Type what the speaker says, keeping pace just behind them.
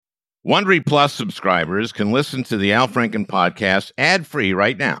Wondery Plus subscribers can listen to the Al Franken podcast ad-free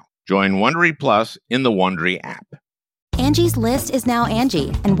right now. Join Wondery Plus in the Wondery app. Angie's List is now Angie,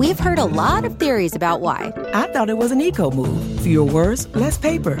 and we've heard a lot of theories about why. I thought it was an eco move. Fewer words, less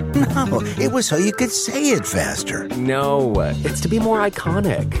paper. No, it was so you could say it faster. No, it's to be more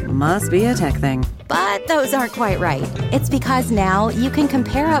iconic. Must be a tech thing. But those aren't quite right. It's because now you can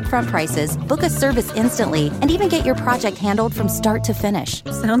compare upfront prices, book a service instantly, and even get your project handled from start to finish.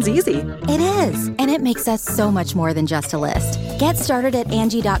 Sounds easy. It is, and it makes us so much more than just a list. Get started at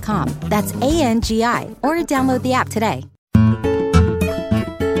Angie.com. That's ANGI, or download the app today.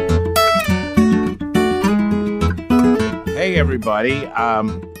 Hey, everybody.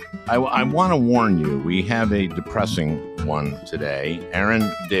 I want to warn you, we have a depressing one today.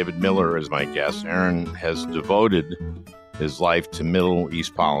 Aaron David Miller is my guest. Aaron has devoted his life to Middle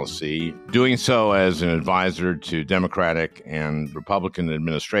East policy, doing so as an advisor to Democratic and Republican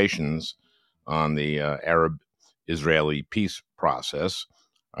administrations on the Arab-Israeli peace process.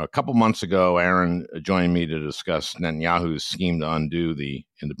 A couple months ago, Aaron joined me to discuss Netanyahu's scheme to undo the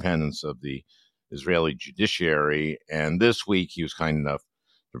independence of the Israeli judiciary, and this week he was kind enough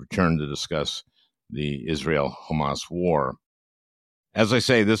to return to discuss the Israel-Hamas war. As I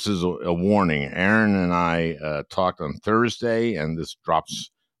say, this is a warning. Aaron and I talked on Thursday, and this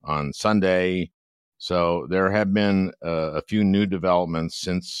drops on Sunday. So there have been a few new developments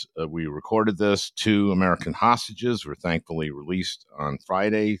since we recorded this. 2 American hostages were thankfully released on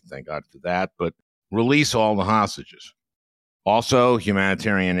Friday. Thank God for that. But release all the hostages. Also,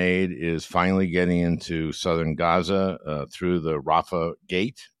 humanitarian aid is finally getting into southern Gaza through the Rafah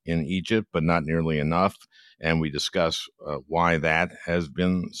Gate in Egypt, but not nearly enough. And we discuss why that has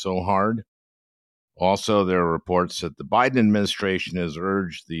been so hard. Also, there are reports that the Biden administration has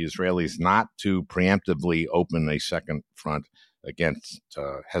urged the Israelis not to preemptively open a second front against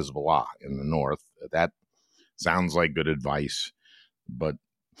Hezbollah in the north. That sounds like good advice, but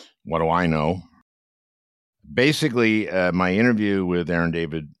what do I know? Basically, my interview with Aaron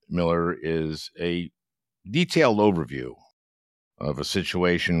David Miller is a detailed overview of a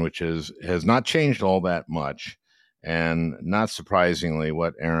situation which has not changed all that much. And not surprisingly,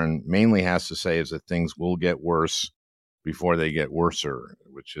 what Aaron mainly has to say is that things will get worse before they get worser,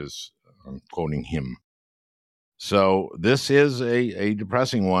 which is, I'm quoting him. So this is a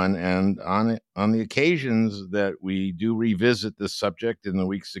depressing one. And on the occasions that we do revisit this subject in the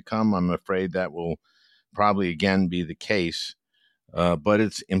weeks to come, I'm afraid that will probably again be the case, but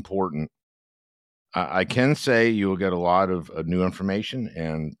it's important. I can say you will get a lot of new information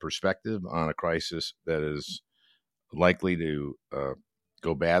and perspective on a crisis that is likely to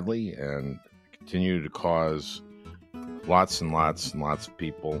go badly and continue to cause lots and lots and lots of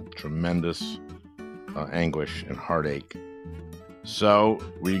people tremendous anguish and heartache. So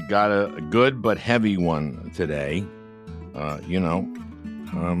we got a good but heavy one today,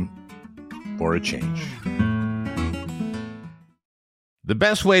 for a change. The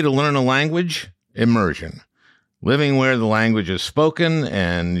best way to learn a language? Immersion. Living where the language is spoken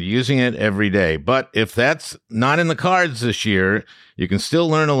and using it every day. But if that's not in the cards this year, you can still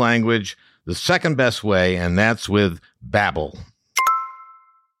learn a language the second best way, and that's with Babbel.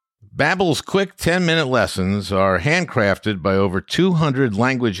 Babbel's quick 10-minute lessons are handcrafted by over 200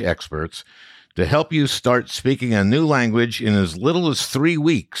 language experts to help you start speaking a new language in as little as 3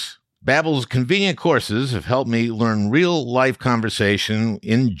 weeks. Babbel's convenient courses have helped me learn real-life conversation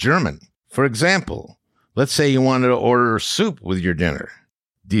in German. For example, let's say you wanted to order soup with your dinner.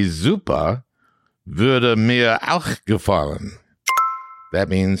 Die Suppe würde mir auch gefallen. That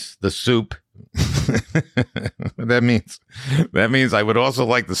means the soup. That means I would also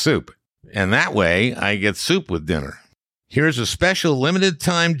like the soup. And that way, I get soup with dinner. Here's a special limited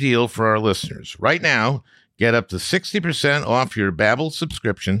time deal for our listeners. Right now, get up to 60% off your Babbel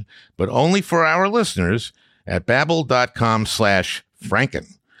subscription, but only for our listeners at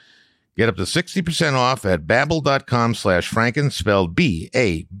babbel.com/Franken. Get up to 60% off at babbel.com/Franken, spelled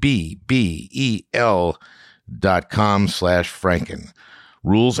BABBEL.com/Franken.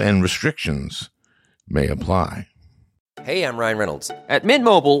 Rules and restrictions may apply. Hey, I'm Ryan Reynolds. At Mint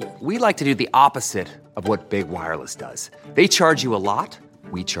Mobile, we like to do the opposite of what Big Wireless does. They charge you a lot,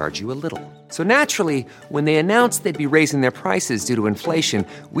 we charge you a little. So naturally, when they announced they'd be raising their prices due to inflation,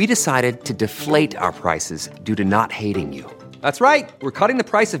 we decided to deflate our prices due to not hating you. That's right. We're cutting the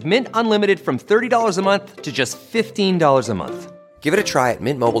price of Mint Unlimited from $30 a month to just $15 a month. Give it a try at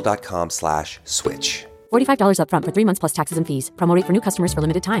mintmobile.com/switch. $45 up front for 3 months plus taxes and fees. Promo rate for new customers for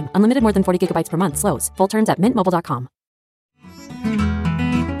limited time. Unlimited more than 40 gigabytes per month. Slows full terms at mintmobile.com.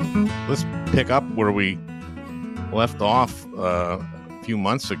 Let's pick up where we left off few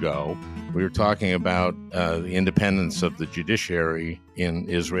months ago, we were talking about the independence of the judiciary in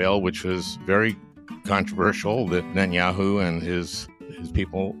Israel, which was very controversial, that Netanyahu and his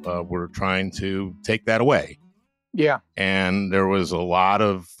people were trying to take that away. Yeah. And there was a lot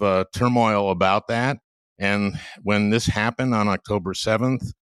of turmoil about that. And when this happened on October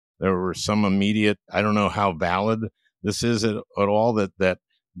 7th, there were some immediate, I don't know how valid this is at all,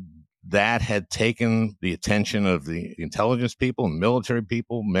 that had taken the attention of the intelligence people and military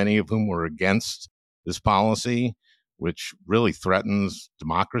people, many of whom were against this policy, which really threatens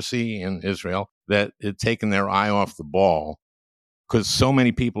democracy in Israel, that had taken their eye off the ball, because so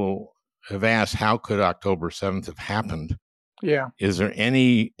many people have asked, how could October 7th have happened? Yeah. Is there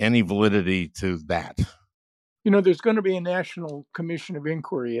any validity to that? There's going to be a National Commission of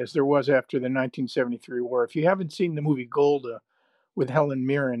Inquiry, as there was after the 1973 war. If you haven't seen the movie Golda with Helen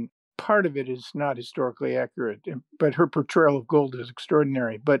Mirren, part of it is not historically accurate, but her portrayal of Golda is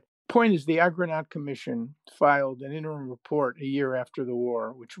extraordinary. But point is, the Agranat Commission filed an interim report a year after the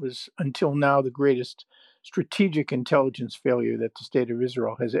war, which was until now the greatest strategic intelligence failure that the state of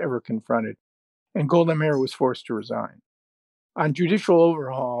Israel has ever confronted. And Golda Meir was forced to resign. On judicial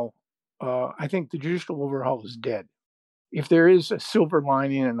overhaul, I think the judicial overhaul is dead. If there is a silver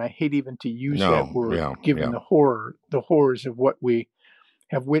lining, and I hate even to use that word, given the horrors of what we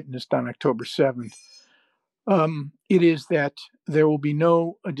have witnessed on October 7th, it is that there will be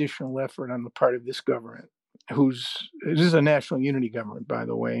no additional effort on the part of this government, this is a national unity government, by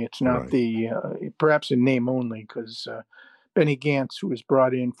the way. It's not perhaps in name only, because Benny Gantz, who was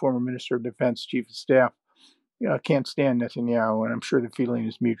brought in, former Minister of Defense, Chief of Staff, can't stand Netanyahu, and I'm sure the feeling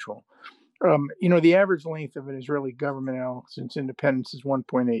is mutual. The average length of an Israeli government now since independence is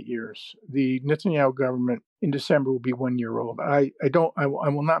 1.8 years. The Netanyahu government in December will be 1 year old. I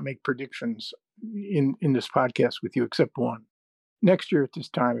will not make predictions in this podcast with you, except one. Next year at this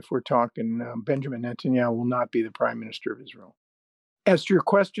time, if we're talking, Benjamin Netanyahu will not be the prime minister of Israel. As to your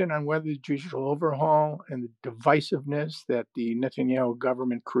question on whether the judicial overhaul and the divisiveness that the Netanyahu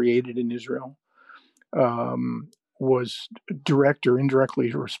government created in Israel was direct or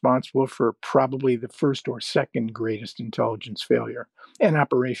indirectly responsible for probably the first or second greatest intelligence failure and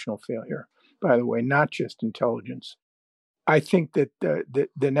operational failure, by the way, not just intelligence. I think that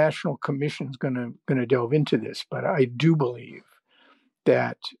the National Commission is going to delve into this, but I do believe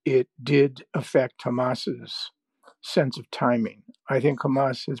that it did affect Hamas's sense of timing. I think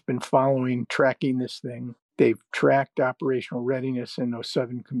Hamas has been tracking this thing. They've tracked operational readiness in those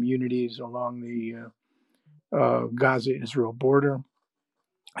southern communities along the Gaza-Israel border.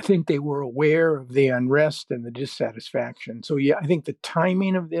 I think they were aware of the unrest and the dissatisfaction. So, I think the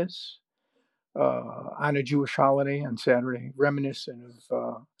timing of this on a Jewish holiday on Saturday, reminiscent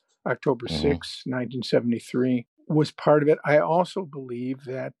of October 6, 1973, was part of it. I also believe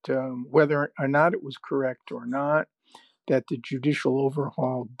that whether or not it was correct or not, that the judicial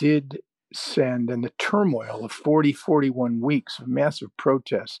overhaul did send, and the turmoil of 41 weeks of massive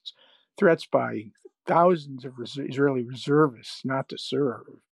protests, threats by thousands of Israeli reservists not to serve,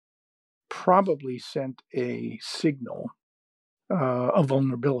 probably sent a signal of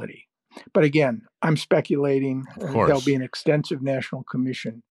vulnerability. But again, I'm speculating. There'll be an extensive national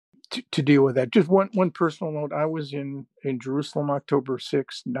commission to deal with that. Just one personal note. I was in Jerusalem October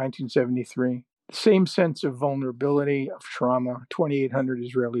 6, 1973. The same sense of vulnerability, of trauma. 2,800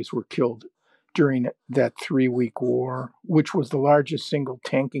 Israelis were killed during that 3-week war, which was the largest single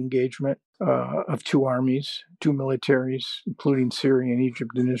tank engagement of two armies, two militaries, including Syria and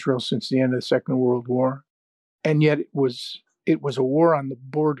Egypt and Israel, since the end of the Second World War. And yet it was a war on the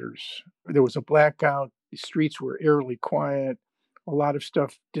borders. There was a blackout. The streets were eerily quiet. A lot of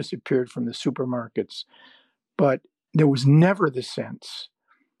stuff disappeared from the supermarkets. But there was never the sense,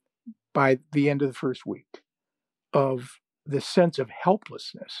 by the end of the first week, of the sense of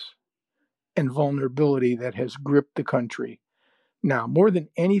helplessness and vulnerability that has gripped the country. Now, more than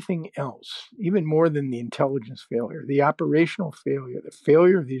anything else, even more than the intelligence failure, the operational failure, the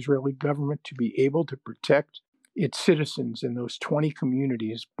failure of the Israeli government to be able to protect its citizens in those 20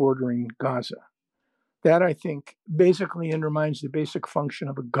 communities bordering Gaza. That, I think, basically undermines the basic function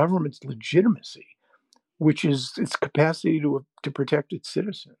of a government's legitimacy, which is its capacity to protect its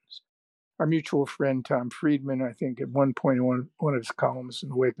citizens. Our mutual friend, Tom Friedman, I think at one point in one of his columns in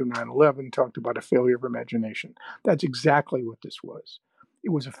the wake of 9/11, talked about a failure of imagination. That's exactly what this was. It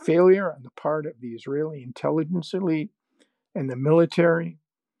was a failure on the part of the Israeli intelligence elite and the military,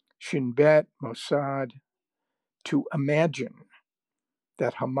 Shin Bet, Mossad, to imagine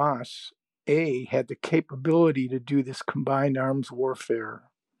that Hamas, A, had the capability to do this combined arms warfare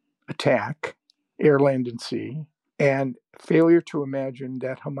attack, air, land, and sea, and failure to imagine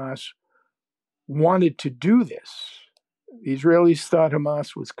that Hamas wanted to do this. The Israelis thought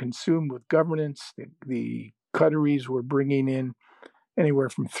Hamas was consumed with governance. The Qataris were bringing in anywhere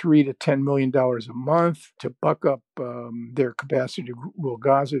from $3 to $10 million a month to buck up their capacity to rule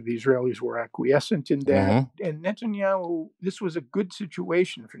Gaza. The Israelis were acquiescent in that. And Netanyahu, this was a good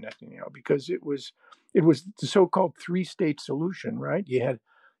situation for Netanyahu because it was the so-called three-state solution, right? You had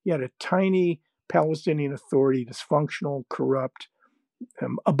a tiny Palestinian Authority, dysfunctional, corrupt.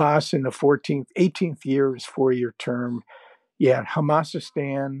 Abbas in the 18th year, his 4-year term. You had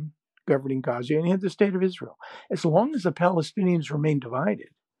Hamasistan governing Gaza, and you had the state of Israel. As long as the Palestinians remain divided,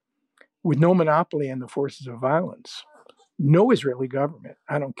 with no monopoly on the forces of violence, no Israeli government,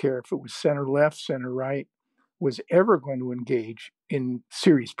 I don't care if it was center-left, center-right, was ever going to engage in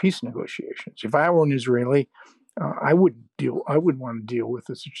serious peace negotiations. If I were an Israeli, I wouldn't want to deal with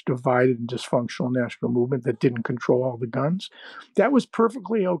this divided and dysfunctional national movement that didn't control all the guns. That was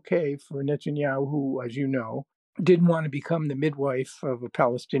perfectly okay for Netanyahu, who, as you know, didn't want to become the midwife of a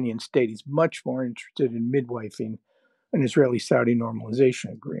Palestinian state. He's much more interested in midwifing an Israeli-Saudi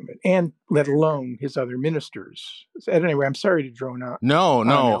normalization agreement, and let alone his other ministers. Anyway, I'm sorry to drone out. No.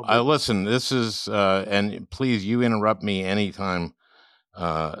 Listen, this is, and please, you interrupt me anytime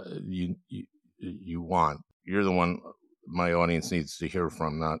you want. You're the one my audience needs to hear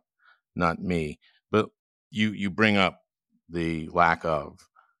from, not me. But you bring up the lack of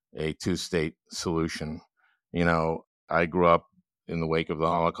a two-state solution. You know, I grew up in the wake of the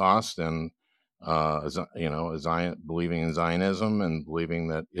Holocaust, and believing in Zionism and believing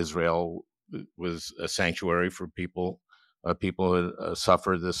that Israel was a sanctuary for people who had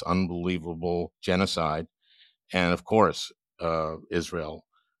suffered this unbelievable genocide, and of course, Israel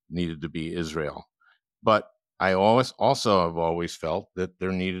needed to be Israel. But I have always felt that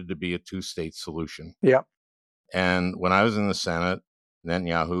there needed to be a two-state solution. Yeah. And when I was in the Senate,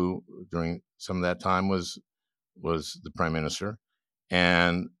 Netanyahu during some of that time was the prime minister,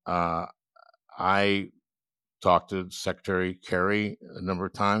 and I talked to Secretary Kerry a number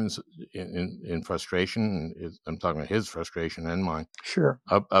of times in frustration. I'm talking about his frustration and mine. Sure.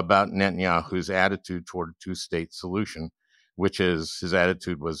 About Netanyahu's attitude toward a two-state solution, which is his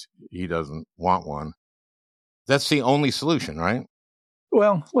attitude was he doesn't want one. That's the only solution, right?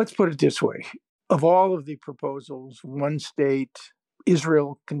 Well, let's put it this way. Of all of the proposals, one state,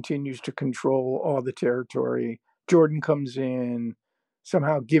 Israel continues to control all the territory. Jordan comes in,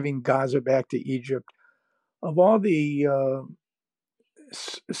 somehow giving Gaza back to Egypt. Of all the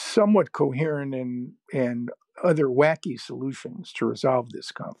somewhat coherent and other wacky solutions to resolve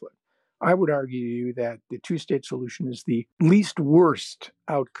this conflict, I would argue to you that the two-state solution is the least worst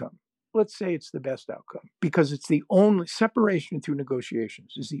outcome. Let's say it's the best outcome, because it's the only separation through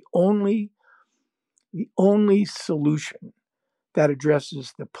negotiations is the only solution that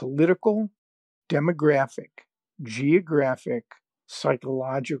addresses the political, demographic, geographic,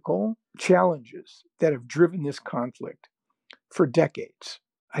 psychological challenges that have driven this conflict for decades.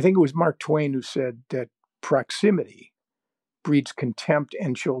 I think it was Mark Twain who said that proximity breeds contempt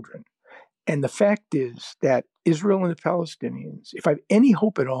and children. And the fact is that Israel and the Palestinians, if I have any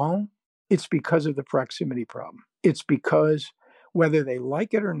hope at all, it's because of the proximity problem. It's because, whether they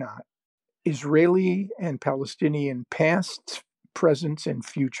like it or not, Israeli and Palestinian pasts, presents, and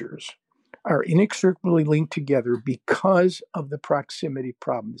futures are inextricably linked together because of the proximity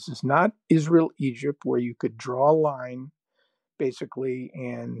problem. This is not Israel-Egypt, where you could draw a line, basically,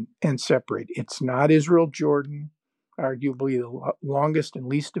 and separate. It's not Israel-Jordan, arguably the longest and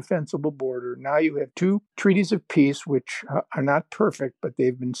least defensible border. Now you have two treaties of peace, which are not perfect, but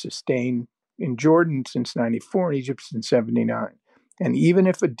they've been sustained in Jordan since 94 and Egypt since 79. And even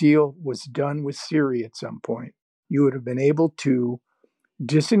if a deal was done with Syria at some point, you would have been able to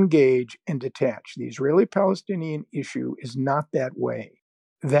disengage and detach. The Israeli-Palestinian issue is not that way.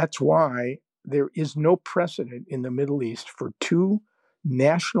 That's why there is no precedent in the Middle East for two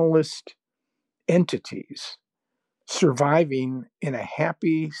nationalist entities surviving in a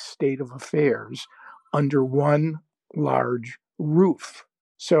happy state of affairs under one large roof.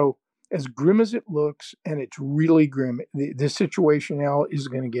 So, as grim as it looks, and it's really grim, this situation now is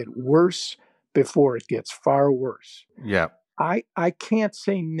going to get worse before it gets far worse. Yeah. I can't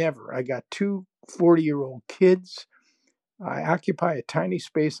say never. I got two 40-year-old kids. I occupy a tiny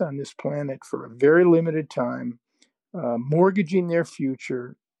space on this planet for a very limited time, mortgaging their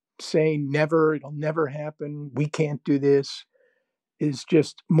future, saying never, it'll never happen, we can't do this, is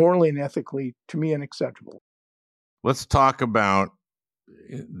just morally and ethically, to me, unacceptable. Let's talk about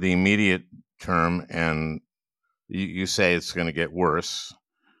the immediate term, and you say it's going to get worse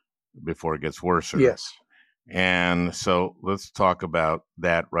before it gets worse. Yes. And so let's talk about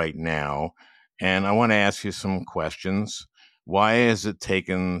that right now. And I want to ask you some questions. Why has it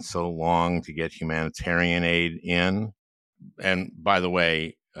taken so long to get humanitarian aid in? And by the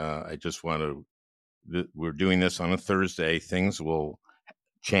way, I just want to, we're doing this on a Thursday. Things will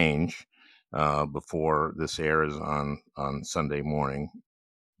change before this airs on Sunday morning.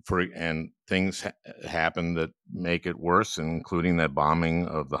 And things happen that make it worse, including that bombing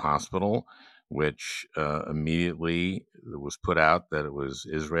of the hospital, which immediately was put out that it was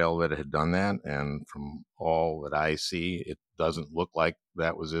Israel that had done that. And from all that I see, it doesn't look like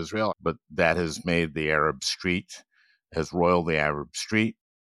that was Israel. But that has made the Arab street, has roiled the Arab street.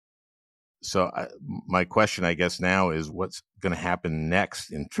 So my question, I guess, now is what's going to happen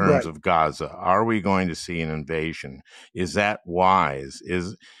next in terms of Gaza? Are we going to see an invasion? Is that wise?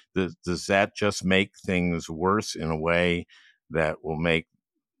 Does that just make things worse in a way that will make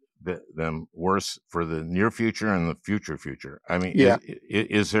them worse for the near future and the future? I mean,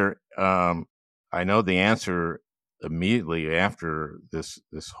 is there? I know the answer immediately after this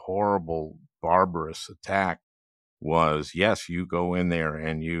horrible, barbarous attack was yes, you go in there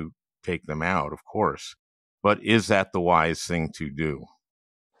and you take them out, of course. But is that the wise thing to do?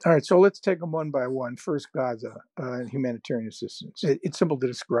 All right, so let's take them one by one. First, Gaza and humanitarian assistance. It's simple to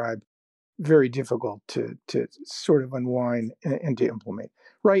describe, very difficult to sort of unwind and to implement.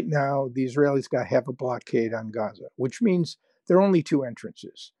 Right now, the Israelis have a blockade on Gaza, which means there are only two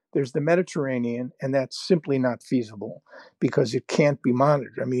entrances. There's the Mediterranean, and that's simply not feasible because it can't be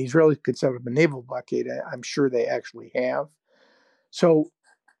monitored. I mean, the Israelis could set up a naval blockade. I'm sure they actually have. So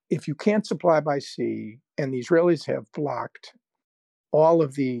if you can't supply by sea, and the Israelis have blocked all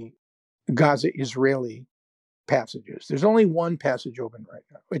of the Gaza-Israeli passages, there's only one passage open right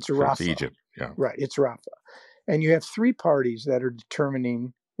now. It's Rafah. It's Egypt, yeah. Right, it's Rafah. And you have three parties that are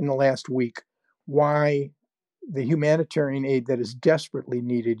determining in the last week why the humanitarian aid that is desperately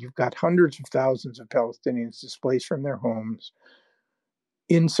needed. You've got hundreds of thousands of Palestinians displaced from their homes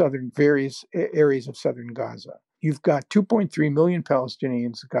in various areas of southern Gaza. You've got 2.3 million Palestinians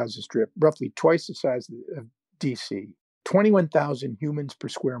in the Gaza Strip, roughly twice the size of D.C., 21,000 humans per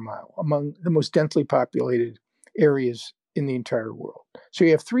square mile, among the most densely populated areas in the entire world. So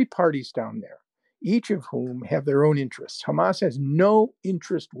you have three parties down there, each of whom have their own interests. Hamas has no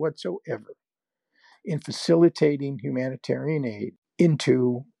interest whatsoever in facilitating humanitarian aid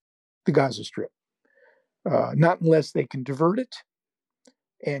into the Gaza Strip, not unless they can divert it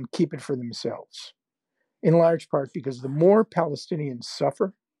and keep it for themselves, in large part because the more Palestinians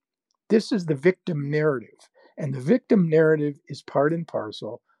suffer, this is the victim narrative. And the victim narrative is part and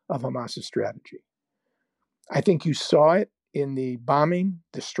parcel of Hamas's strategy. I think you saw it in the bombing,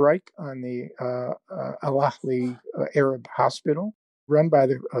 the strike on the Al-Ahli Arab Hospital, run by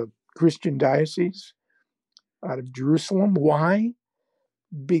the Christian diocese out of Jerusalem. Why?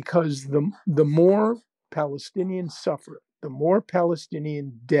 Because the more Palestinians suffer, the more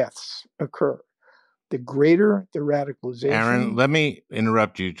Palestinian deaths occur, the greater the radicalization. Aaron, let me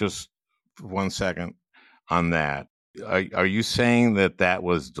interrupt you just for 1 second on that. Are you saying that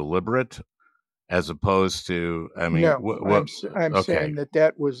was deliberate as opposed to, I mean, no, I'm okay. Saying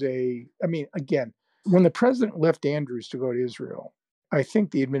that was again, when the president left Andrews to go to Israel, I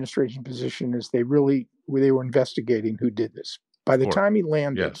think the administration position is they were investigating who did this. By the time he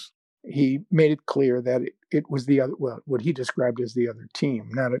landed, he made it clear that it was what he described as the other team,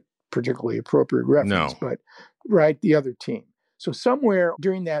 not a particularly appropriate reference, but the other team. So somewhere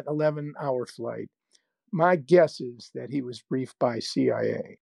during that 11-hour flight, my guess is that he was briefed by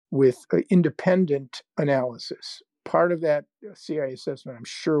CIA with independent analysis. Part of that CIA assessment, I'm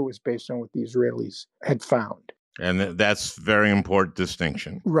sure, was based on what the Israelis had found. And that's a very important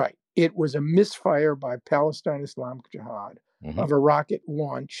distinction. Right. It was a misfire by Palestine Islamic Jihad of a rocket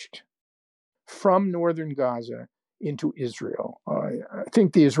launched from northern Gaza into Israel. I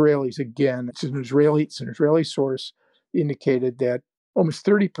think the Israelis, again, it's an Israeli source, indicated that almost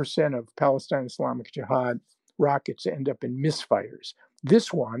 30% of Palestine Islamic Jihad rockets end up in misfires.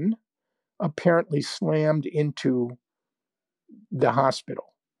 This one apparently slammed into the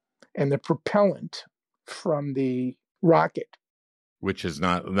hospital, and the propellant from the rocket, which is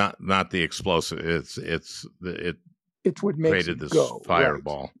not the explosive, it's what makes created this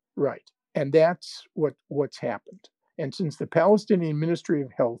fireball. Right. And that's what's happened. And since the Palestinian Ministry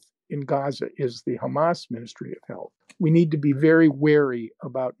of Health in Gaza is the Hamas Ministry of Health, we need to be very wary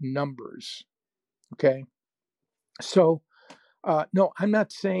about numbers. Okay? So, no, I'm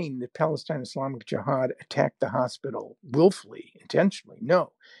not saying that Palestine Islamic Jihad attacked the hospital willfully, intentionally.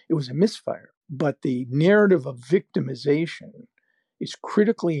 No, it was a misfire. But the narrative of victimization is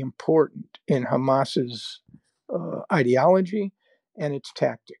critically important in Hamas's ideology and its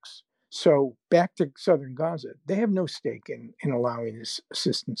tactics. So back to southern Gaza, they have no stake in allowing this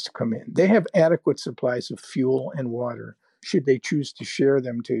assistance to come in. They have adequate supplies of fuel and water, should they choose to share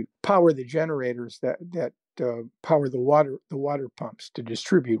them, to power the generators that power the water pumps to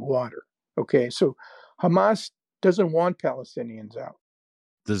distribute water. Okay, so Hamas doesn't want Palestinians out.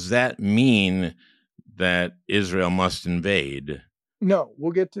 Does that mean that Israel must invade? No,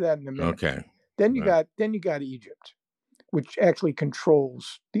 we'll get to that in a minute. Okay. Then you got Egypt, which actually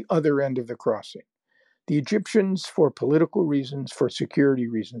controls the other end of the crossing. The Egyptians, for political reasons, for security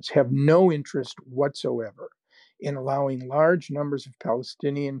reasons, have no interest whatsoever in allowing large numbers of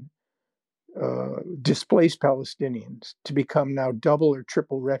displaced Palestinians to become now double or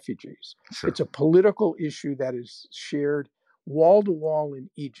triple refugees. Sure. It's a political issue that is shared wall to wall in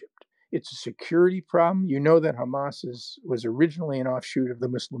Egypt. It's a security problem. You know that Hamas was originally an offshoot of the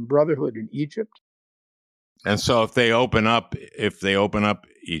Muslim Brotherhood in Egypt. And so if they open up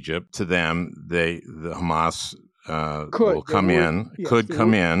Egypt to them, the Hamas will come in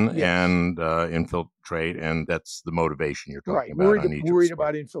and infiltrate, and that's the motivation you're talking about on Egypt's worried part.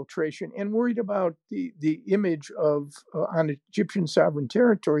 about infiltration and worried about the image of, on Egyptian sovereign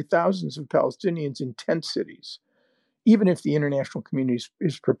territory, thousands of Palestinians in tent cities, even if the international community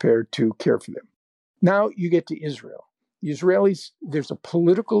is prepared to care for them. Now you get to Israel. The Israelis, there's a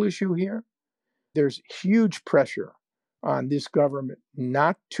political issue here. There's huge pressure on this government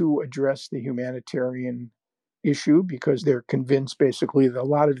not to address the humanitarian issue because they're convinced basically that a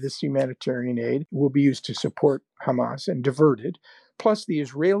lot of this humanitarian aid will be used to support Hamas and diverted. Plus, the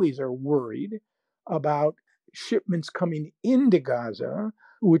Israelis are worried about shipments coming into Gaza,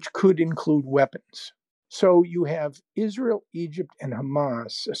 which could include weapons. So you have Israel, Egypt, and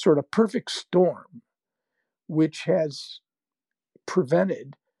Hamas, a sort of perfect storm, which has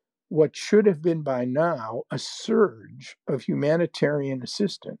prevented what should have been by now a surge of humanitarian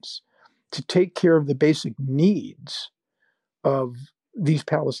assistance to take care of the basic needs of these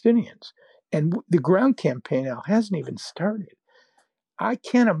Palestinians. And the ground campaign now hasn't even started. I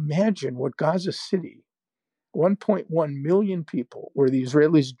can't imagine what Gaza City, 1.1 million people, where the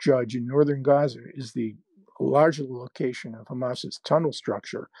Israelis judge in northern Gaza is the larger location of Hamas's tunnel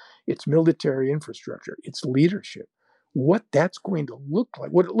structure, its military infrastructure, its leadership, what that's going to look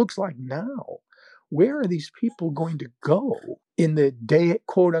like, what it looks like now. Where are these people going to go in the day,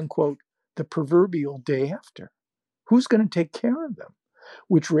 quote unquote, the proverbial day after? Who's going to take care of them?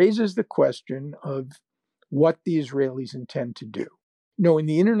 Which raises the question of what the Israelis intend to do. In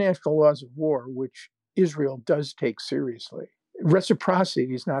the international laws of war, which Israel does take seriously,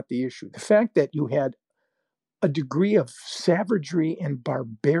 reciprocity is not the issue. The fact that you had a degree of savagery and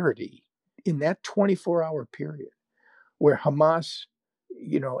barbarity in that 24-hour period, where Hamas,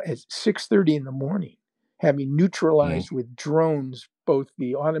 at 6:30 in the morning, having neutralized with drones both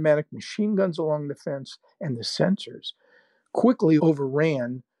the automatic machine guns along the fence and the sensors, quickly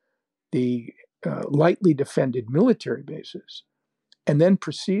overran the lightly defended military bases, and then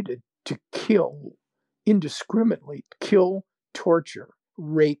proceeded to indiscriminately, torture,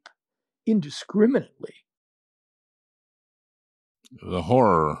 rape indiscriminately. The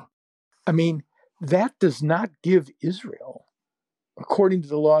horror. I mean, that does not give Israel, according to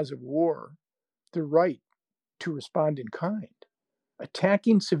the laws of war, the right to respond in kind.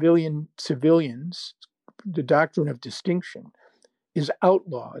 Attacking civilians, the doctrine of distinction, is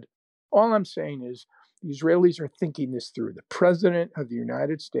outlawed. All I'm saying is the Israelis are thinking this through. The President of the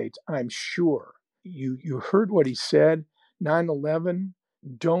United States, I'm sure, you heard what he said, 9/11,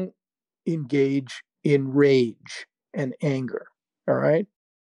 don't engage in rage and anger, all right?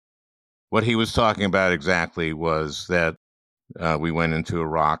 What he was talking about exactly was that we went into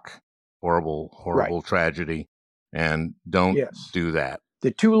Iraq, horrible tragedy, and don't do that.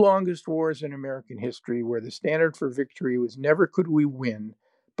 The two longest wars in American history, where the standard for victory was never could we win,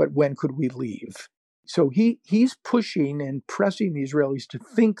 but when could we leave? So he's pushing and pressing the Israelis to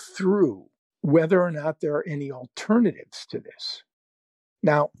think through whether or not there are any alternatives to this.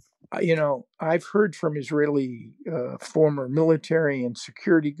 Now, I've heard from Israeli former military and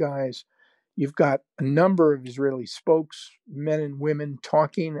security guys. You've got a number of Israeli spokesmen and women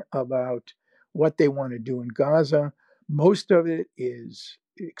talking about what they want to do in Gaza. Most of it is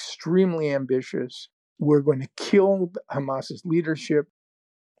extremely ambitious. We're going to kill Hamas's leadership,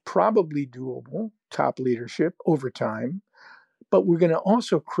 probably doable, top leadership over time. But we're going to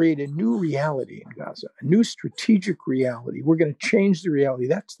also create a new reality in Gaza, a new strategic reality. We're going to change the reality.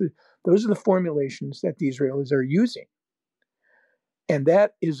 Those are the formulations that the Israelis are using. And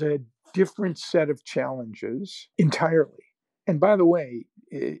that is a different set of challenges entirely. And by the way,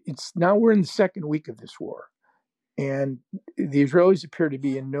 we're in the second week of this war. And the Israelis appear to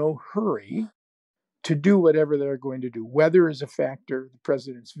be in no hurry to do whatever they're going to do. Weather is a factor. The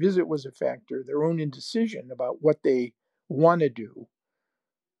president's visit was a factor. Their own indecision about what they want to do,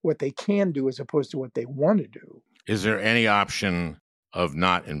 what they can do as opposed to what they want to do. Is there any option of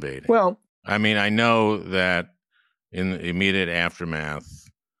not invading? Well, I mean, I know that in the immediate aftermath,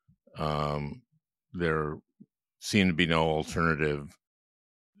 there seemed to be no alternative.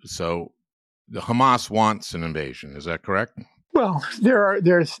 So the Hamas wants an invasion. Is that correct? well,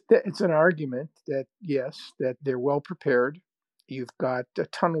 it's an argument that, yes, that they're well prepared. You've got a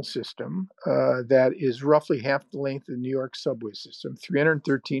tunnel system that is roughly half the length of the New York subway system,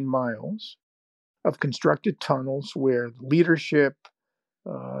 313 miles of constructed tunnels where leadership,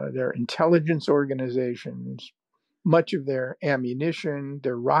 their intelligence organizations, much of their ammunition,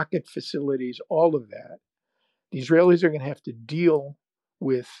 their rocket facilities, all of that. The Israelis are going to have to deal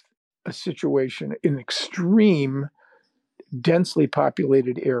with a situation in extreme, densely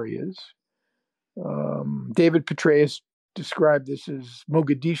populated areas. David Petraeus described this as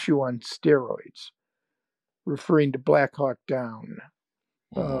Mogadishu on steroids, referring to Black Hawk Down,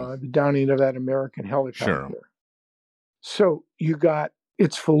 the downing of that American helicopter. Sure. So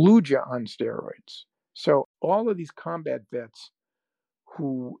it's Fallujah on steroids. So all of these combat vets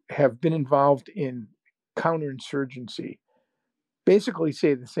who have been involved in counterinsurgency basically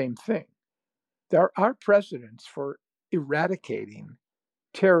say the same thing. There are precedents for eradicating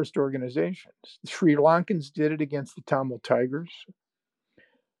terrorist organizations. The Sri Lankans did it against the Tamil Tigers.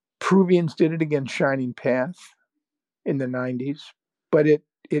 Peruvians did it against Shining Path in the 90s. But it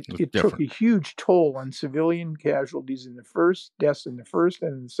took a huge toll on civilian casualties in the first, deaths in the first,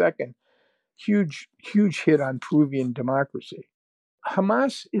 and in the second. Huge hit on Peruvian democracy.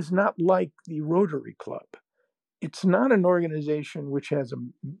 Hamas is not like the Rotary Club. It's not an organization which has a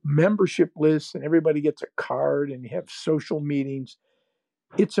membership list and everybody gets a card and you have social meetings.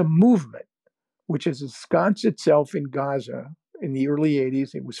 It's a movement which has ensconced itself in Gaza in the early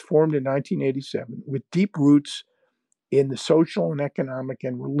 80s. It was formed in 1987 with deep roots in the social and economic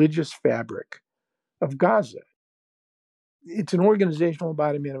and religious fabric of Gaza. It's an organizational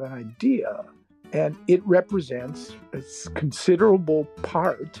embodiment of an idea, and it represents a considerable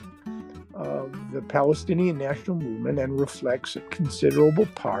part of the Palestinian national movement and reflects a considerable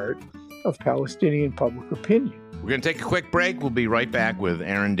part of Palestinian public opinion. We're going to take a quick break. We'll be right back with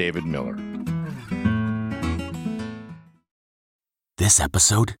Aaron David Miller. This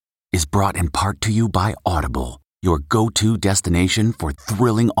episode is brought in part to you by Audible, your go-to destination for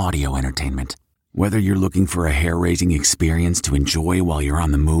thrilling audio entertainment. Whether you're looking for a hair-raising experience to enjoy while you're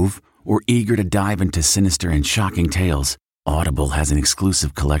on the move or eager to dive into sinister and shocking tales, Audible has an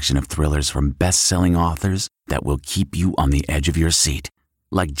exclusive collection of thrillers from best-selling authors that will keep you on the edge of your seat.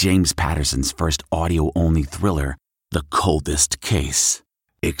 Like James Patterson's first audio-only thriller, The Coldest Case.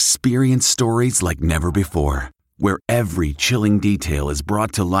 Experience stories like never before, where every chilling detail is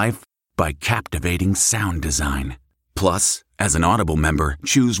brought to life by captivating sound design. Plus, as an Audible member,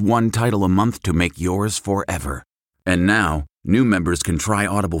 choose one title a month to make yours forever. And now, new members can try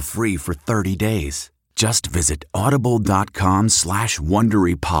Audible free for 30 days. Just visit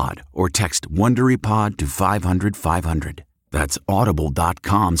audible.com/WonderyPod or text WonderyPod to 500-500. That's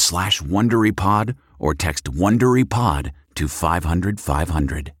audible.com/WonderyPod or text WonderyPod to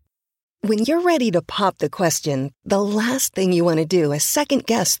 500-500. When you're ready to pop the question, the last thing you want to do is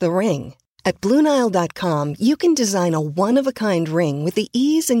second-guess the ring. At BlueNile.com, you can design a one-of-a-kind ring with the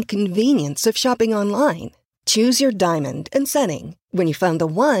ease and convenience of shopping online. Choose your diamond and setting. When you find the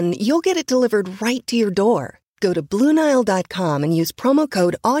one, you'll get it delivered right to your door. Go to BlueNile.com and use promo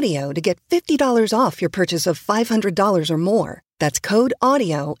code AUDIO to get $50 off your purchase of $500 or more. That's code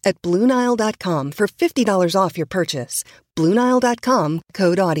AUDIO at BlueNile.com for $50 off your purchase. BlueNile.com,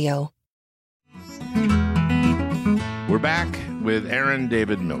 code AUDIO. We're back with Aaron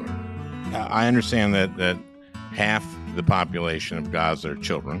David Miller. I understand that half the population of Gaza are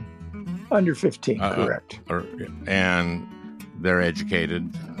children. Under 15, correct. And they're educated,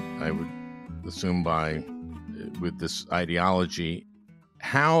 I would assume, with this ideology.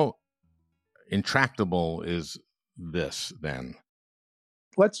 How intractable is this, then?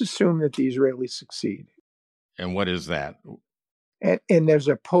 Let's assume that the Israelis succeed. And what is that? And there's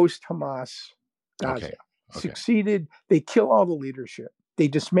a post-Hamas Gaza. Okay. Succeeded. They kill all the leadership. They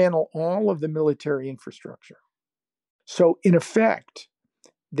dismantle all of the military infrastructure. So, in effect,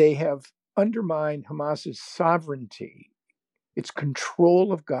 they have undermined Hamas's sovereignty, its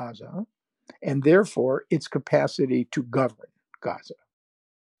control of Gaza, and therefore its capacity to govern Gaza.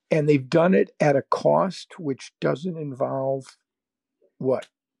 And they've done it at a cost which doesn't involve what?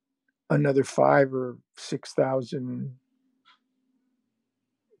 another 5 or 6,000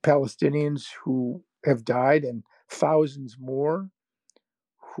 Palestinians who have died and thousands more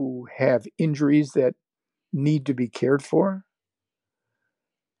who have injuries that need to be cared for.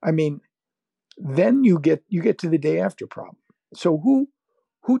 I mean, then you get to the day after problem. So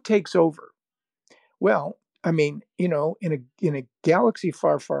who takes over? Well, I mean, in a galaxy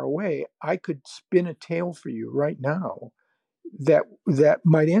far, far away, I could spin a tale for you right now that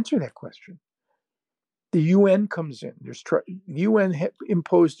might answer that question. The UN comes in. The UN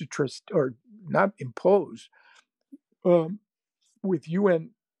imposed a trust, or not imposed, with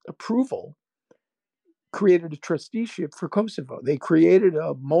UN approval, created a trusteeship for Kosovo. They created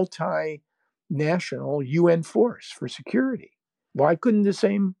a multinational UN force for security. Why couldn't the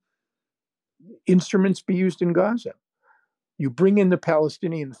same instruments be used in Gaza? You bring in the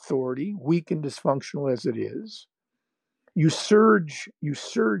Palestinian Authority, weak and dysfunctional as it is. You surge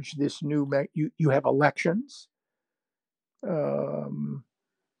this new. You have elections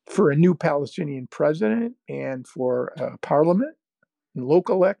for a new Palestinian president and for parliament and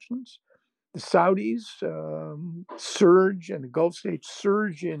local elections. The Saudis surge, and the Gulf states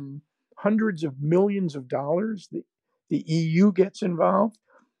surge in hundreds of millions of dollars. The EU gets involved.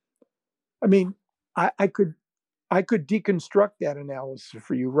 I mean, I could deconstruct that analysis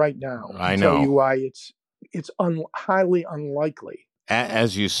for you right now and tell you why it's highly unlikely.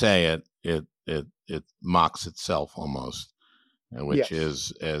 As you say, it mocks itself almost, which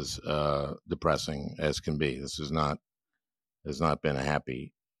is as depressing as can be. This has not been a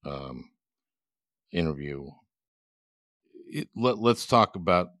happy interview. Let's talk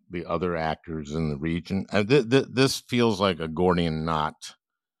about the other actors in the region. This feels like a Gordian knot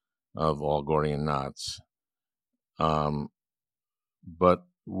of all Gordian knots. But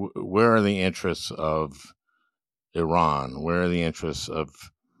where are the interests of Iran? Where are the interests of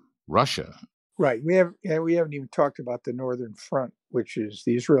Russia? Right. We haven't even talked about the Northern Front, which is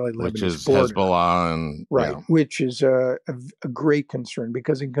the Israeli-Lebanese border. Which is Hezbollah. And, right. Yeah. Which is a great concern,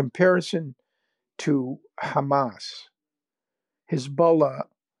 because in comparison to Hamas, Hezbollah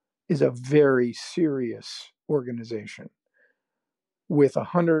is a very serious organization with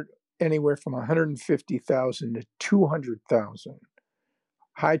anywhere from 150,000 to 200,000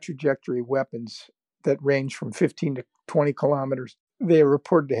 high trajectory weapons that range from 15 to 20 kilometers. They are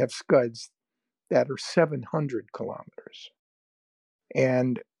reported to have Scuds that are 700 kilometers.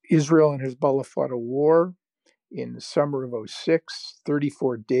 And Israel and Hezbollah fought a war in the summer of 2006,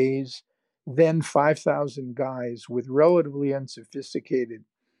 34 days. Then 5,000 guys with relatively unsophisticated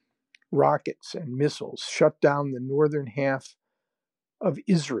rockets and missiles shut down the northern half of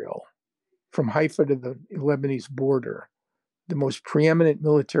Israel from Haifa to the Lebanese border, the most preeminent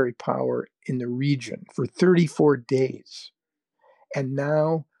military power in the region, for 34 days. And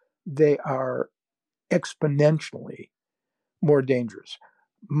now they are exponentially more dangerous.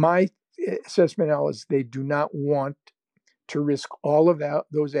 My assessment now is they do not want to risk all of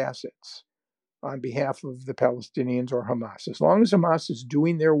those assets on behalf of the Palestinians or Hamas. As long as Hamas is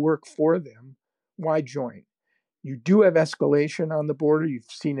doing their work for them, why join? You do have escalation on the border. You've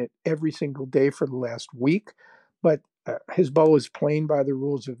seen it every single day for the last week, but Hezbollah is playing by the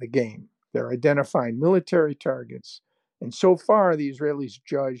rules of the game. They're identifying military targets, and so far the Israelis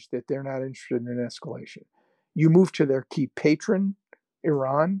judge that they're not interested in escalation. You move to their key patron,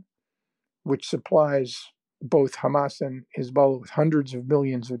 Iran, which supplies both Hamas and Hezbollah with hundreds of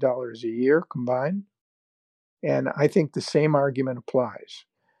millions of dollars a year combined. And I think the same argument applies.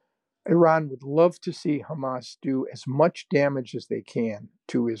 Iran would love to see Hamas do as much damage as they can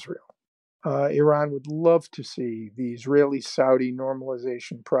to Israel. Iran would love to see the Israeli-Saudi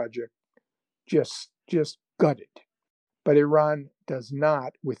normalization project just gutted. But Iran does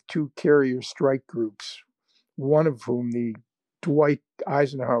not, with two carrier strike groups, one of whom, the Dwight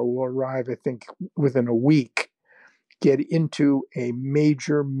Eisenhower, will arrive, I think, within a week, get into a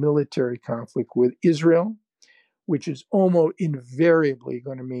major military conflict with Israel, which is almost invariably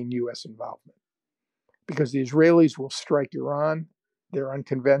going to mean U.S. involvement. Because the Israelis will strike Iran, their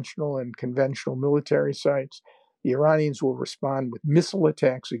unconventional and conventional military sites. The Iranians will respond with missile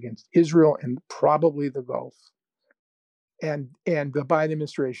attacks against Israel and probably the Gulf. And the Biden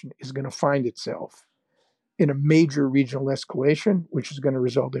administration is going to find itself in a major regional escalation, which is going to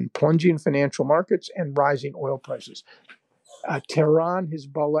result in plunging financial markets and rising oil prices. Tehran,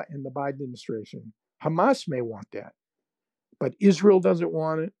 Hezbollah, and the Biden administration. Hamas may want that, but Israel doesn't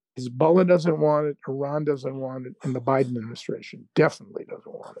want it. Hezbollah doesn't want it. Iran doesn't want it. And the Biden administration definitely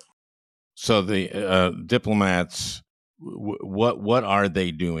doesn't want it. So the diplomats, what are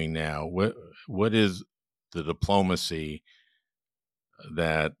they doing now? What is the diplomacy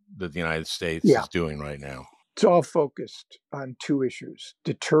that the United States Yeah. is doing right now? It's all focused on two issues: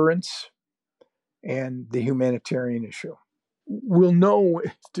 deterrence and the humanitarian issue. We'll know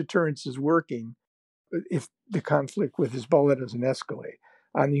if deterrence is working if the conflict with Hezbollah doesn't escalate.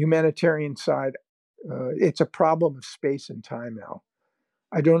 On the humanitarian side, it's a problem of space and time now.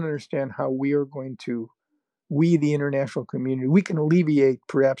 I don't understand how we, the international community, we can alleviate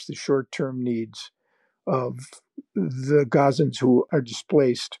perhaps the short-term needs of the Gazans who are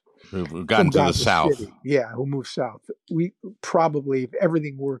displaced Who've gotten from to the Gaza south. City. Yeah, who move south. We probably, if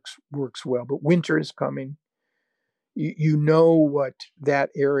everything works well, but winter is coming. You know what that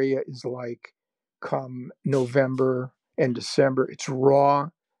area is like come November and December. It's raw,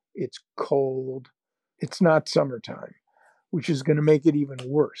 it's cold, it's not summertime, which is going to make it even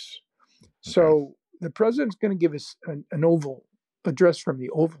worse. Okay. So the president's going to give us an Oval address from the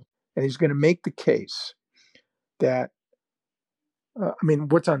Oval, and he's going to make the case that,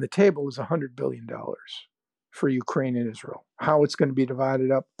 what's on the table is $100 billion for Ukraine and Israel. How it's going to be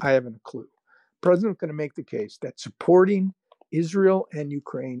divided up, I haven't a clue. The president's going to make the case that supporting Israel and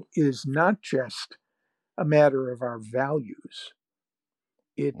Ukraine is not just a matter of our values.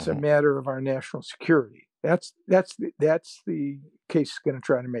 It's a matter of our national security. That's the case he's going to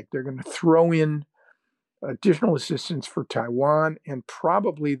try to make. They're going to throw in additional assistance for Taiwan and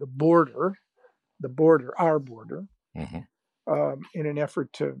probably our border, in an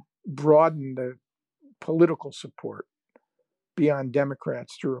effort to broaden the political support beyond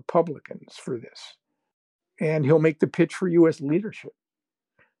Democrats to Republicans for this. And he'll make the pitch for U.S. leadership.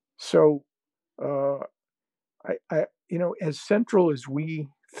 So, as central as we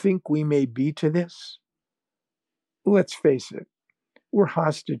think we may be to this, let's face it, we're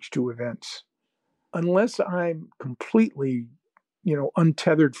hostage to events. Unless I'm completely,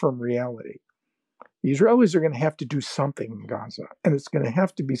 untethered from reality, the Israelis are going to have to do something in Gaza, and it's going to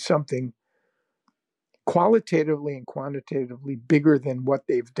have to be something qualitatively and quantitatively bigger than what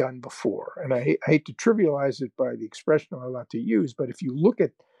they've done before. And I hate to trivialize it by the expression I'm allowed to use, but if you look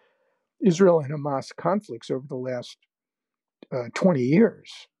at Israel and Hamas conflicts over the last 20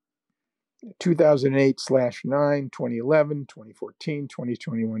 years, 2008/9, 2011, 2014,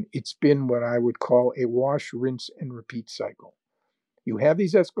 2021, it's been what I would call a wash, rinse, and repeat cycle. You have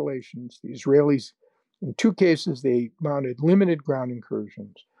these escalations. The Israelis, in two cases, they mounted limited ground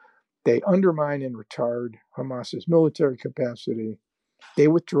incursions. They undermine and retard Hamas's military capacity. They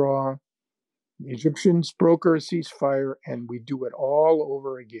withdraw. The Egyptians broker a ceasefire, and we do it all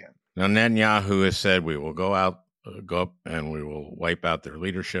over again. Now, Netanyahu has said we will go up, and we will wipe out their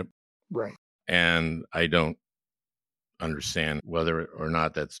leadership. Right. And I don't understand whether or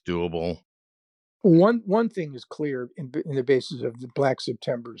not that's doable. One thing is clear in the basis of the Black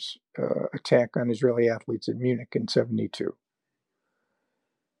September's attack on Israeli athletes in Munich in 1972.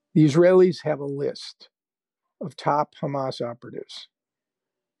 The Israelis have a list of top Hamas operatives.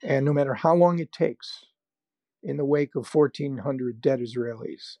 And no matter how long it takes, in the wake of 1,400 dead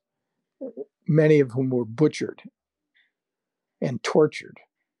Israelis, many of whom were butchered and tortured,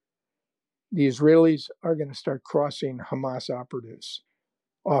 the Israelis are going to start crossing Hamas operatives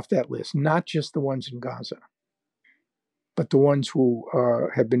off that list, not just the ones in Gaza, but the ones who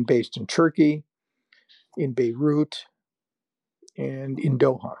have been based in Turkey, in Beirut, and in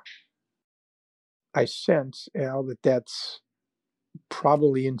Doha. I sense, Al, that that's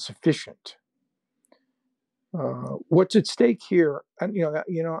probably insufficient. What's at stake here?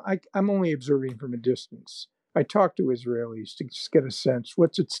 I'm only observing from a distance. I talk to Israelis to just get a sense.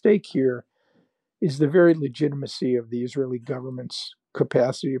 What's at stake here is the very legitimacy of the Israeli government's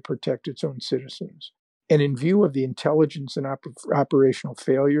capacity to protect its own citizens. And in view of the intelligence and operational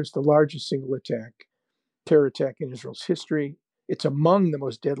failures, the largest single terror attack in Israel's history, it's among the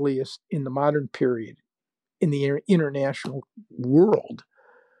most deadliest in the modern period in the international world.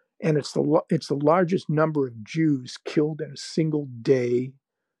 And it's the largest number of Jews killed in a single day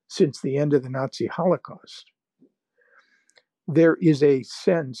since the end of the Nazi Holocaust. There is a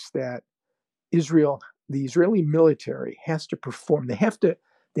sense that the Israeli military has to perform. They have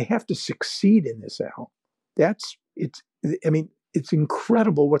to succeed in this, Al. It's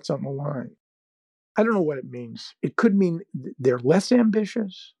incredible what's on the line. I don't know what it means. It could mean they're less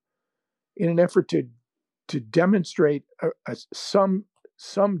ambitious in an effort to demonstrate some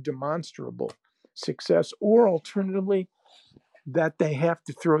demonstrable success, or alternatively, that they have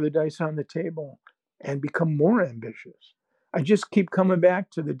to throw the dice on the table and become more ambitious. I just keep coming back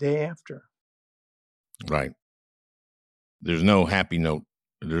to the day after. Right. There's no happy note.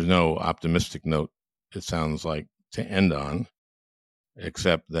 There's no optimistic note, it sounds like, to end on,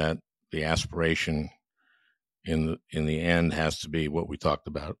 except that the aspiration in the end has to be what we talked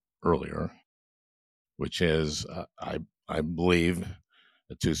about earlier, which is I believe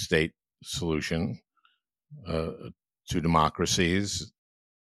a two-state solution, two democracies.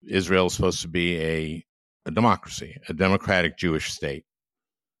 Israel is supposed to be a democracy, a democratic Jewish state,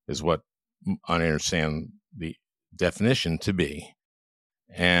 is what I understand the definition to be.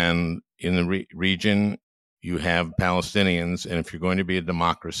 And in the region, you have Palestinians, and if you're going to be a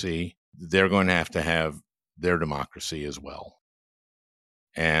democracy, they're going to have their democracy as well.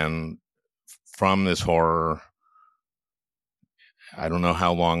 And from this horror, I don't know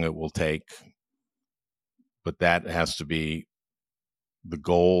how long it will take, but that has to be the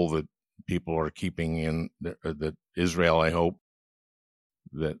goal that people are keeping in that Israel, I hope,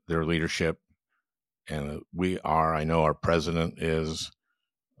 that their leadership, and I know our president is,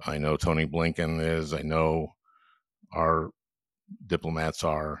 I know Tony Blinken is, I know our diplomats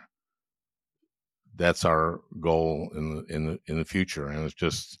are. That's our goal in the future, and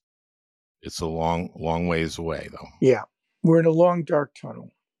it's a long ways away, though. Yeah, we're in a long dark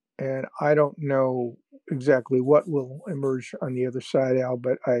tunnel, and I don't know exactly what will emerge on the other side, Al.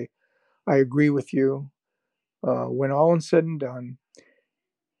 But I agree with you. When all is said and done,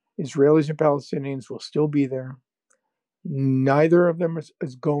 Israelis and Palestinians will still be there. Neither of them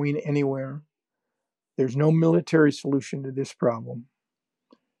is going anywhere. There's no military solution to this problem.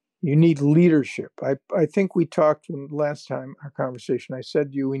 You need leadership. I think we talked last time, our conversation, I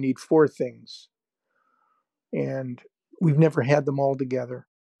said to you, we need 4 things. And we've never had them all together.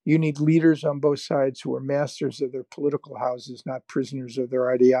 You need leaders on both sides who are masters of their political houses, not prisoners of their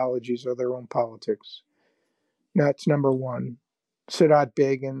ideologies or their own politics. That's number 1. Sadat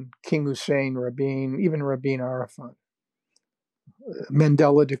Begin, King Hussein, Rabin, even Rabin Arafat,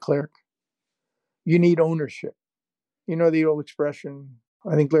 Mandela de Klerk. You need ownership. You know the old expression,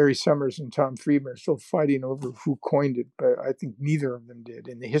 I think Larry Summers and Tom Friedman are still fighting over who coined it, but I think neither of them did.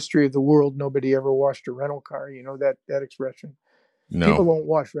 In the history of the world, nobody ever washed a rental car. You know that expression? No. People don't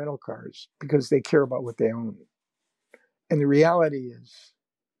wash rental cars because they care about what they own. And the reality is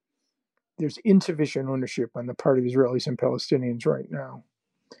there's insufficient ownership on the part of Israelis and Palestinians right now.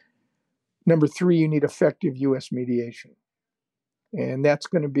 Number 3, you need effective U.S. mediation. And that's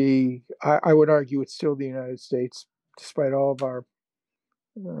going to be, I would argue it's still the United States, despite all of our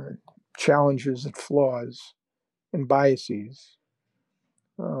challenges and flaws and biases.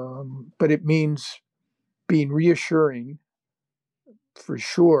 But it means being reassuring for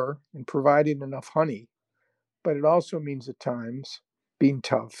sure and providing enough honey. But it also means at times being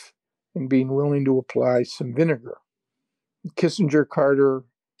tough and being willing to apply some vinegar. Kissinger, Carter,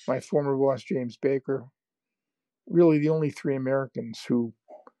 my former boss, James Baker, really the only 3 Americans who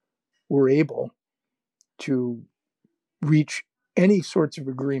were able to reach any sorts of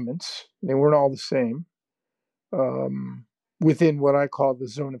agreements. They weren't all the same, within what I call the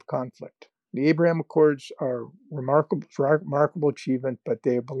zone of conflict. The Abraham Accords are remarkable achievement, but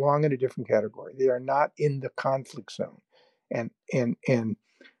they belong in a different category. They are not in the conflict zone, and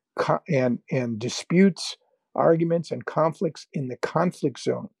disputes, arguments, and conflicts in the conflict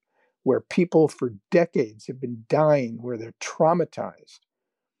zone, where people for decades have been dying, where they're traumatized,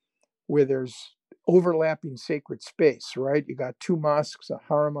 where there's overlapping sacred space. Right? You got 2 mosques, a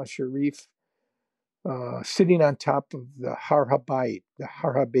Haram al-Sharif, sitting on top of the Har HaBayit, the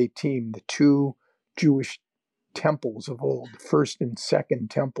Har HaBeitim, the 2 Jewish temples of old, the first and second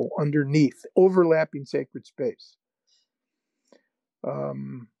temple underneath, overlapping sacred space.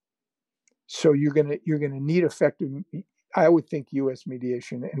 So you're gonna need effective, I would think, U.S.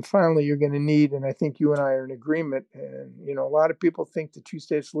 mediation. And finally, you're going to need, and I think you and I are in agreement, and a lot of people think the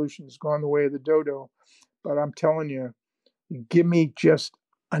 2-state solution has gone the way of the dodo, but I'm telling you, give me just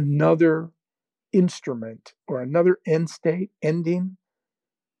another instrument or another end state ending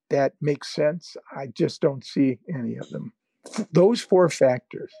that makes sense. I just don't see any of them. Those 4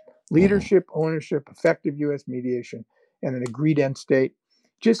 factors: leadership, ownership, effective U.S. mediation, and an agreed end state.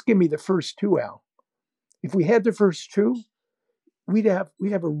 Just give me the first 2, Al. If we had the first 2, we'd have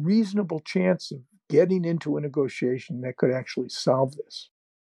a reasonable chance of getting into a negotiation that could actually solve this.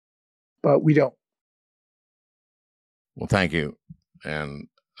 But we don't. Well, thank you. And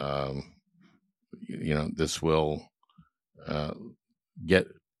this will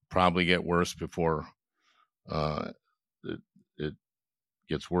probably get worse before it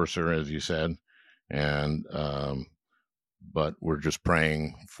gets worser, as you said. And but we're just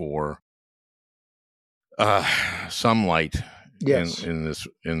praying for some light. Yes. in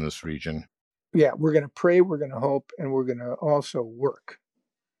this region. Yeah, we're going to pray, we're going to hope, and we're going to also work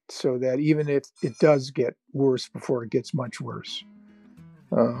so that even if it does get worse before it gets much worse,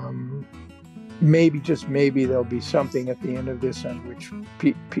 maybe, just maybe, there'll be something at the end of this on which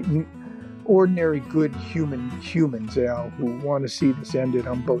ordinary good humans, Al, who want to see this ended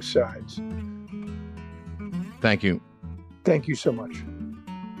on both sides. Thank you. Thank you so much.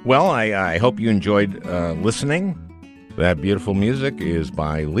 Well, I hope you enjoyed listening. That beautiful music is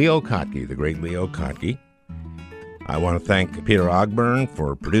by Leo Kottke, the great Leo Kottke. I want to thank Peter Ogburn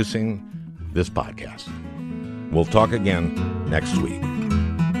for producing this podcast. We'll talk again next week.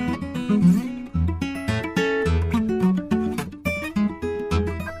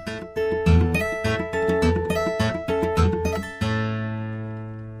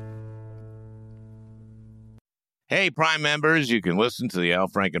 Hey, Prime members, you can listen to the Al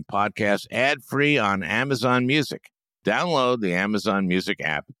Franken podcast ad-free on Amazon Music. Download the Amazon Music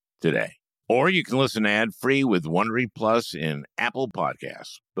app today. Or you can listen ad-free with Wondery Plus in Apple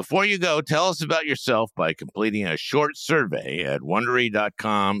Podcasts. Before you go, tell us about yourself by completing a short survey at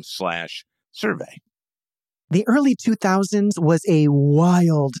Wondery.com/survey. The early 2000s was a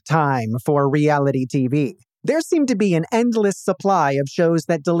wild time for reality TV. There seemed to be an endless supply of shows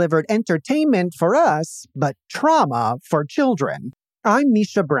that delivered entertainment for us, but trauma for children. I'm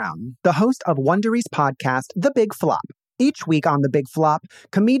Misha Brown, the host of Wondery's podcast, The Big Flop. Each week on The Big Flop,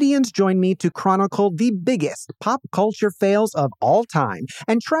 comedians join me to chronicle the biggest pop culture fails of all time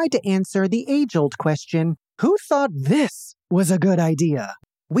and try to answer the age-old question, who thought this was a good idea?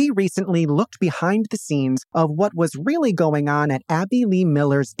 We recently looked behind the scenes of what was really going on at Abby Lee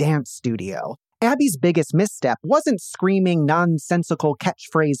Miller's dance studio. Abby's biggest misstep wasn't screaming nonsensical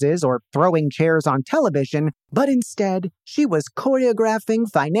catchphrases or throwing chairs on television, but instead, she was choreographing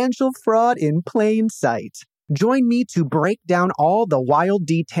financial fraud in plain sight. Join me to break down all the wild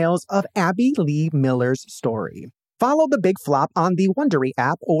details of Abby Lee Miller's story. Follow The Big Flop on the Wondery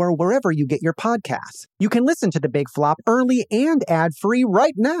app or wherever you get your podcasts. You can listen to The Big Flop early and ad-free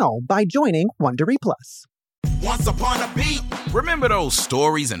right now by joining Wondery Plus. Once upon a beat. Remember those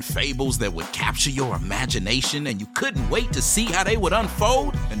stories and fables that would capture your imagination and you couldn't wait to see how they would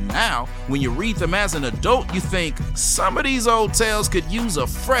unfold? And now, when you read them as an adult, you think, some of these old tales could use a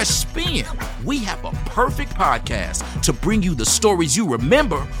fresh spin. We have a perfect podcast to bring you the stories you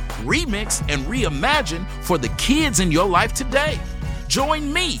remember, remix, and reimagine for the kids in your life today.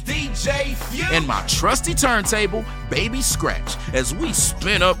 Join me, DJ Few, and my trusty turntable, Baby Scratch, as we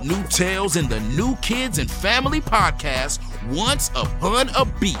spin up new tales in the New Kids and Family podcast, Once Upon a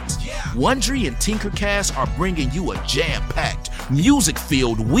Beat. Wondery and Tinkercast are bringing you a jam-packed,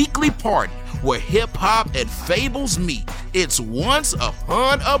 music-filled weekly party where hip-hop and fables meet. It's Once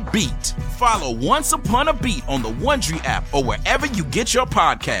Upon a Beat. Follow Once Upon a Beat on the Wondery app or wherever you get your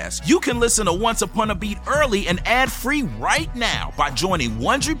podcasts. You can listen to Once Upon a Beat early and ad-free right now by joining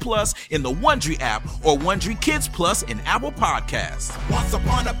Wondery Plus in the Wondery app or Wondery Kids Plus in Apple Podcasts. Once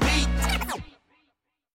Upon a Beat.